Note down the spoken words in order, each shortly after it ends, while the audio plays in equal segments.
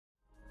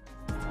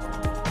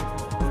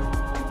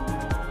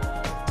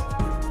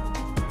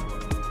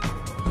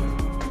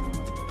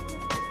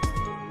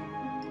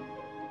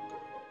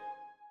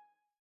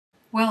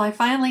Well, I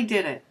finally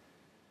did it.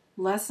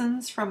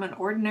 Lessons from an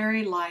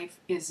Ordinary Life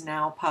is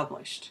now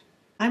published.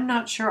 I'm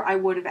not sure I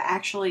would have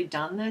actually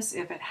done this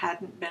if it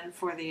hadn't been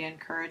for the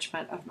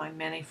encouragement of my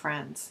many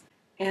friends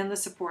and the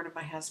support of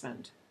my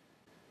husband.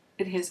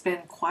 It has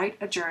been quite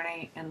a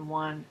journey, and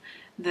one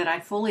that I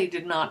fully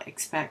did not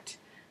expect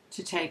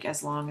to take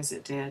as long as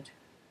it did.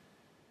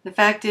 The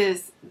fact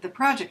is, the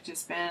project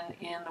has been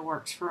in the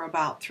works for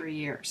about 3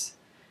 years.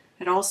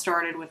 It all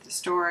started with a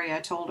story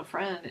I told a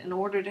friend in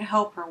order to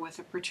help her with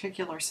a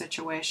particular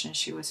situation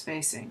she was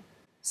facing.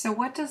 So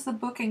what does the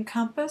book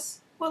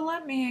encompass? Well,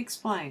 let me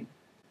explain.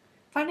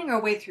 Finding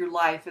our way through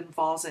life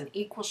involves an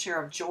equal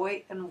share of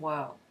joy and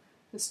woe.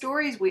 The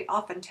stories we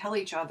often tell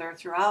each other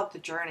throughout the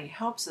journey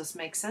helps us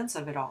make sense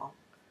of it all.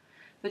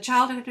 The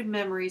childhood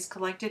memories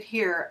collected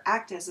here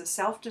act as a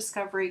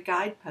self-discovery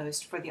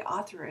guidepost for the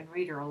author and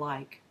reader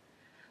alike.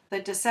 The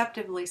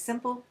deceptively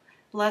simple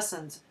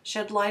lessons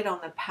shed light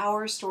on the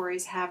power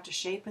stories have to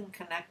shape and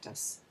connect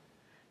us.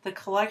 The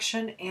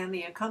collection and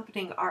the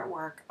accompanying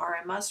artwork are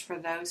a must for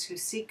those who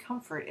seek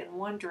comfort in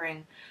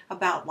wondering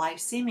about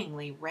life's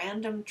seemingly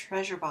random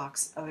treasure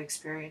box of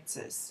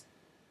experiences.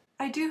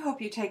 I do hope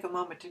you take a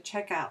moment to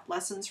check out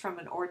Lessons from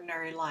an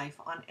Ordinary Life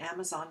on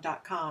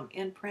Amazon.com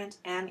in print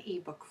and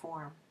ebook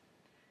form.